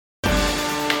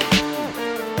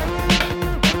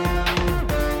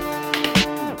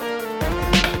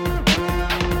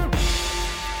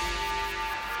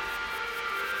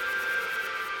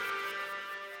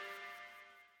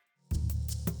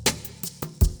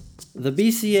the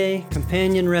BCA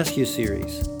Companion Rescue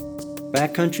Series,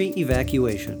 Backcountry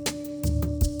Evacuation.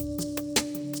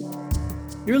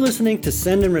 You're listening to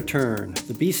Send and Return,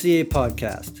 the BCA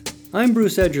podcast. I'm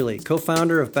Bruce Edgerly,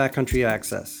 co-founder of Backcountry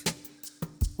Access.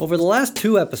 Over the last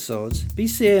 2 episodes,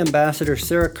 BCA Ambassador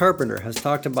Sarah Carpenter has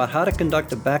talked about how to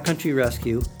conduct a backcountry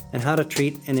rescue and how to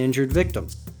treat an injured victim.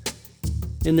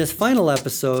 In this final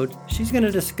episode, she's going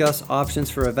to discuss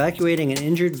options for evacuating an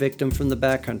injured victim from the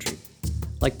backcountry,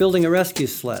 like building a rescue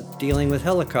sled, dealing with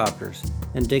helicopters,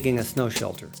 and digging a snow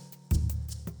shelter.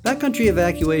 Backcountry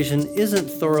evacuation isn't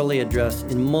thoroughly addressed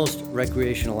in most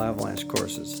recreational avalanche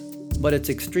courses, but it's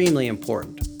extremely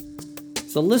important.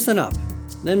 So listen up,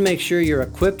 then make sure you're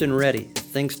equipped and ready if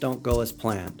things don't go as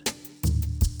planned.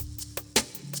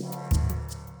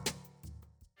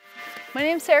 My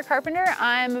name is Sarah Carpenter.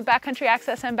 I'm a Backcountry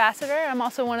Access Ambassador. I'm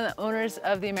also one of the owners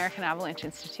of the American Avalanche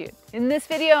Institute. In this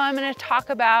video, I'm going to talk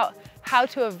about how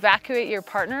to evacuate your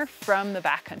partner from the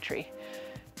backcountry.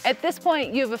 At this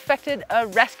point, you've effected a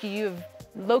rescue. You've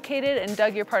located and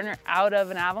dug your partner out of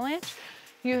an avalanche.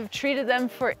 You've treated them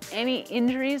for any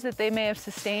injuries that they may have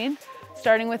sustained,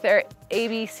 starting with their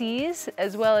ABCs,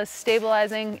 as well as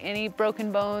stabilizing any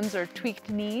broken bones or tweaked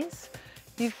knees.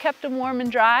 You've kept them warm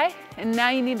and dry, and now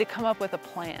you need to come up with a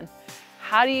plan.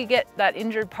 How do you get that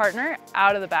injured partner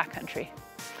out of the backcountry?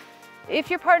 If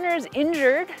your partner is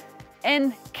injured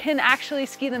and can actually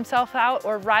ski themselves out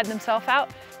or ride themselves out,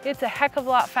 it's a heck of a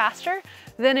lot faster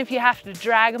than if you have to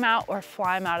drag them out or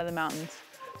fly them out of the mountains.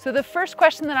 So the first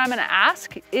question that I'm going to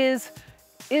ask is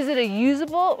it a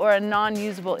usable or a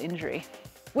non-usable injury?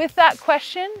 With that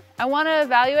question, I want to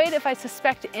evaluate if I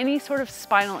suspect any sort of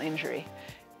spinal injury.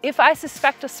 If I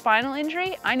suspect a spinal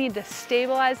injury, I need to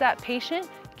stabilize that patient,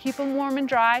 keep them warm and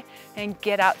dry, and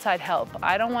get outside help.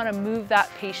 I don't want to move that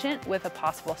patient with a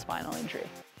possible spinal injury.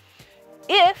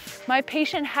 If my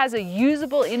patient has a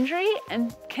usable injury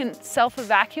and can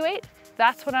self-evacuate,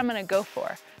 that's what I'm going to go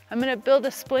for. I'm going to build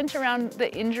a splint around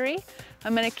the injury.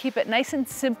 I'm going to keep it nice and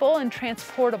simple and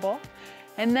transportable.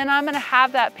 And then I'm going to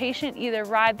have that patient either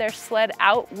ride their sled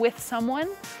out with someone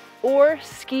or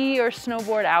ski or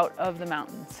snowboard out of the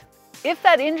mountains. If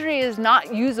that injury is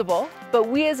not usable, but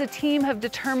we as a team have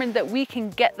determined that we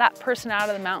can get that person out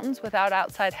of the mountains without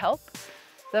outside help,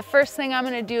 the first thing I'm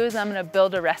gonna do is I'm gonna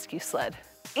build a rescue sled.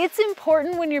 It's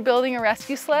important when you're building a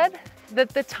rescue sled that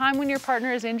the time when your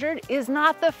partner is injured is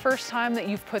not the first time that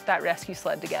you've put that rescue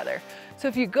sled together. So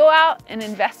if you go out and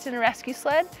invest in a rescue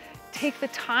sled, take the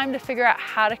time to figure out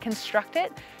how to construct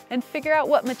it and figure out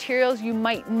what materials you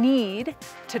might need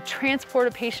to transport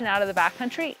a patient out of the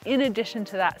backcountry in addition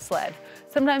to that sled.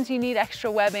 Sometimes you need extra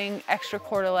webbing, extra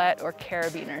cordelette, or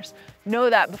carabiners. Know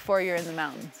that before you're in the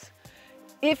mountains.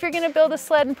 If you're gonna build a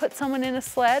sled and put someone in a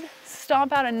sled,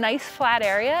 stomp out a nice flat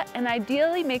area and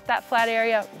ideally make that flat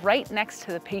area right next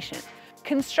to the patient.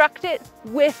 Construct it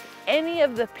with any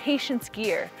of the patient's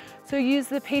gear. So use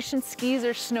the patient's skis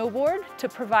or snowboard to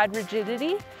provide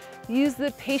rigidity. Use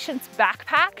the patient's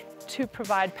backpack to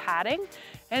provide padding,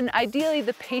 and ideally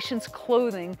the patient's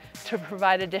clothing to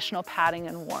provide additional padding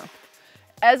and warmth.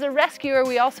 As a rescuer,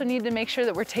 we also need to make sure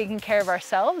that we're taking care of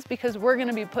ourselves because we're going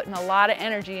to be putting a lot of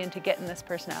energy into getting this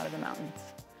person out of the mountains.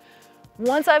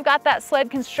 Once I've got that sled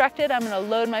constructed, I'm going to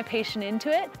load my patient into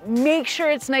it. Make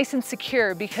sure it's nice and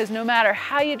secure because no matter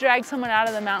how you drag someone out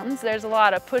of the mountains, there's a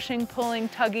lot of pushing, pulling,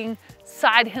 tugging,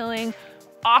 side hilling,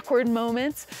 awkward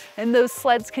moments, and those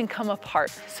sleds can come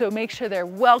apart. So make sure they're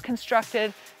well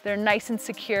constructed, they're nice and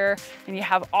secure, and you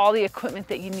have all the equipment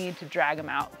that you need to drag them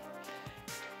out.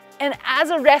 And as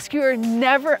a rescuer,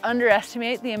 never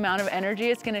underestimate the amount of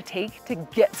energy it's gonna take to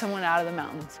get someone out of the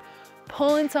mountains.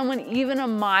 Pulling someone even a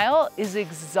mile is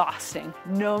exhausting,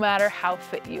 no matter how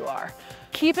fit you are.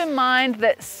 Keep in mind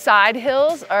that side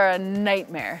hills are a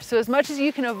nightmare. So as much as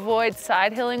you can avoid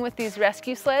side hilling with these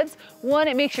rescue sleds, 1,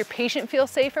 it makes your patient feel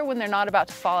safer when they're not about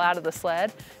to fall out of the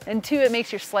sled, and 2, it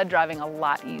makes your sled driving a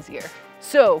lot easier.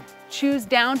 So choose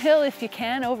downhill if you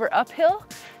can over uphill,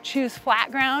 choose flat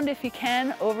ground if you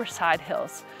can over side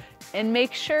hills, and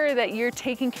make sure that you're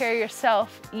taking care of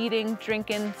yourself, eating,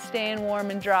 drinking, staying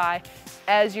warm and dry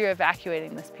as you're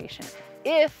evacuating this patient.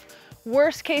 If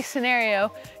worst case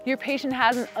scenario, your patient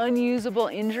has an unusable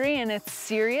injury and it's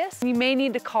serious, you may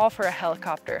need to call for a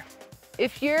helicopter.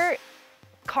 If you're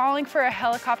calling for a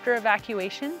helicopter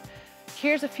evacuation,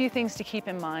 here's a few things to keep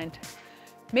in mind.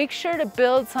 Make sure to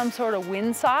build some sort of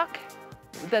windsock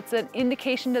that's an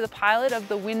indication to the pilot of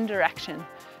the wind direction.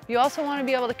 You also want to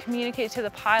be able to communicate to the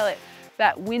pilot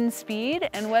that wind speed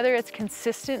and whether it's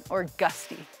consistent or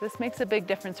gusty. This makes a big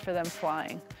difference for them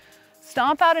flying.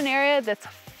 Stomp out an area that's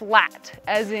flat,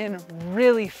 as in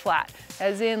really flat,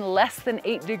 as in less than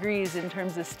 8 degrees in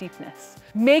terms of steepness.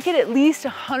 Make it at least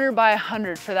 100 by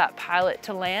 100 for that pilot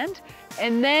to land,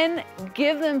 and then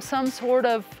give them some sort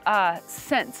of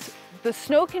sense. The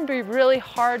snow can be really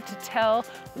hard to tell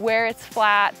where it's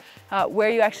flat, where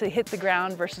you actually hit the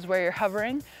ground versus where you're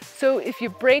hovering. So if you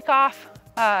break off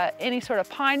any sort of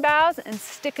pine boughs and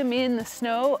stick them in the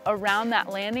snow around that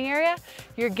landing area,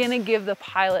 you're gonna give the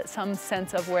pilot some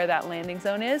sense of where that landing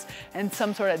zone is and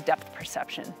some sort of depth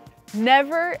perception.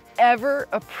 Never ever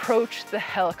approach the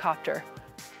helicopter.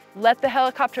 Let the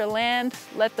helicopter land,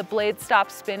 let the blade stop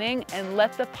spinning, and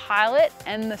let the pilot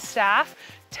and the staff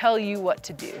tell you what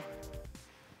to do.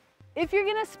 If you're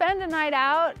gonna spend a night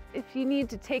out, if you need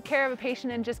to take care of a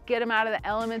patient and just get them out of the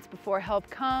elements before help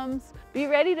comes, be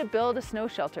ready to build a snow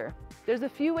shelter. There's a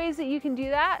few ways that you can do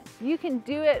that. You can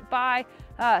do it by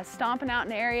stomping out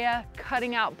an area,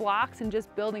 cutting out blocks, and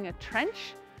just building a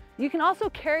trench. You can also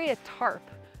carry a tarp.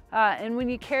 And when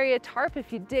you carry a tarp,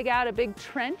 if you dig out a big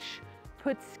trench,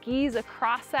 put skis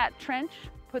across that trench,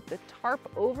 put the tarp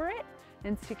over it,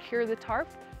 and secure the tarp,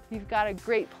 you've got a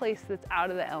great place that's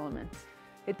out of the elements.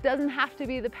 It doesn't have to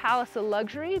be the palace of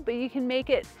luxury, but you can make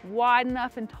it wide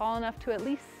enough and tall enough to at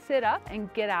least sit up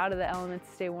and get out of the elements,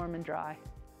 stay warm and dry.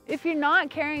 If you're not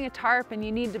carrying a tarp and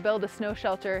you need to build a snow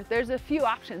shelter, there's a few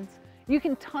options. You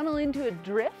can tunnel into a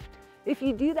drift. If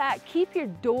you do that, keep your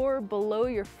door below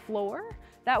your floor.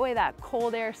 That way that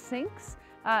cold air sinks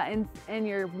and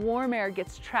your warm air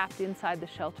gets trapped inside the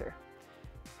shelter.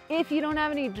 If you don't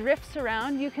have any drifts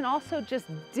around, you can also just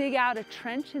dig out a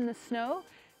trench in the snow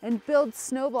and build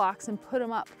snow blocks and put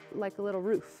them up like a little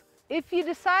roof. If you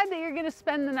decide that you're gonna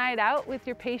spend the night out with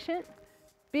your patient,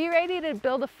 be ready to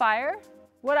build a fire.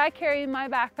 What I carry in my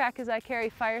backpack is I carry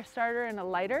a fire starter and a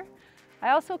lighter.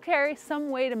 I also carry some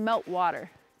way to melt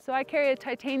water. So I carry a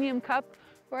titanium cup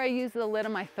or I use the lid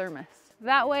of my thermos.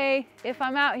 That way, if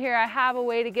I'm out here, I have a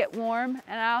way to get warm,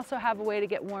 and I also have a way to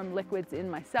get warm liquids in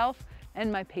myself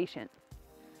and my patient.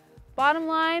 Bottom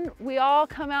line, we all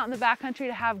come out in the backcountry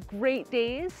to have great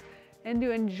days and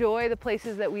to enjoy the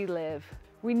places that we live.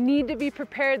 We need to be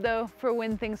prepared though for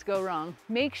when things go wrong.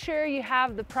 Make sure you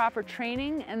have the proper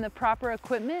training and the proper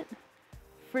equipment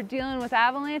for dealing with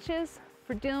avalanches,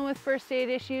 for dealing with first aid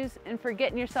issues, and for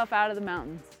getting yourself out of the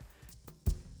mountains.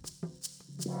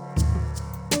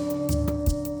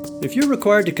 If you're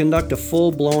required to conduct a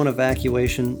full-blown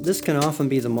evacuation, this can often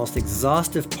be the most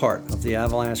exhaustive part of the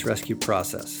avalanche rescue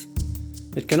process.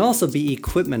 It can also be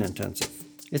equipment intensive.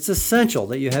 It's essential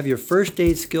that you have your first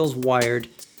aid skills wired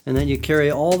and that you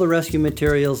carry all the rescue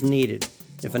materials needed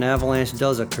if an avalanche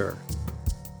does occur.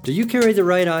 Do you carry the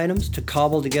right items to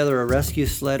cobble together a rescue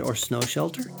sled or snow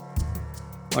shelter?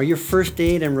 Are your first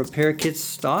aid and repair kits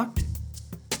stocked?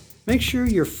 Make sure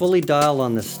you're fully dialed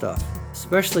on this stuff,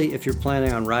 especially if you're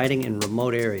planning on riding in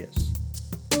remote areas.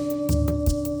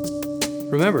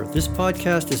 Remember, this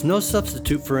podcast is no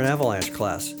substitute for an avalanche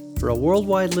class. For a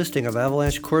worldwide listing of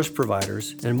avalanche course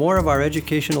providers and more of our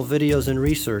educational videos and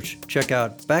research, check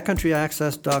out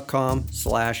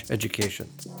backcountryaccess.com/education.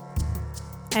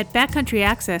 At Backcountry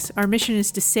Access, our mission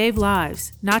is to save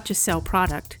lives, not just sell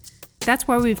product. That's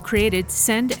why we've created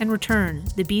Send and Return,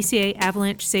 the BCA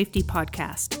Avalanche Safety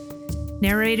Podcast.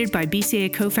 Narrated by BCA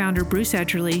co-founder Bruce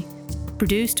Edgerly,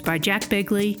 produced by Jack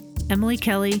Begley, Emily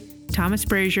Kelly, Thomas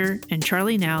Brazier, and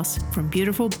Charlie Nouse from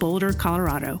beautiful Boulder,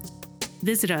 Colorado.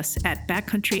 Visit us at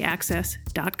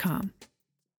backcountryaccess.com.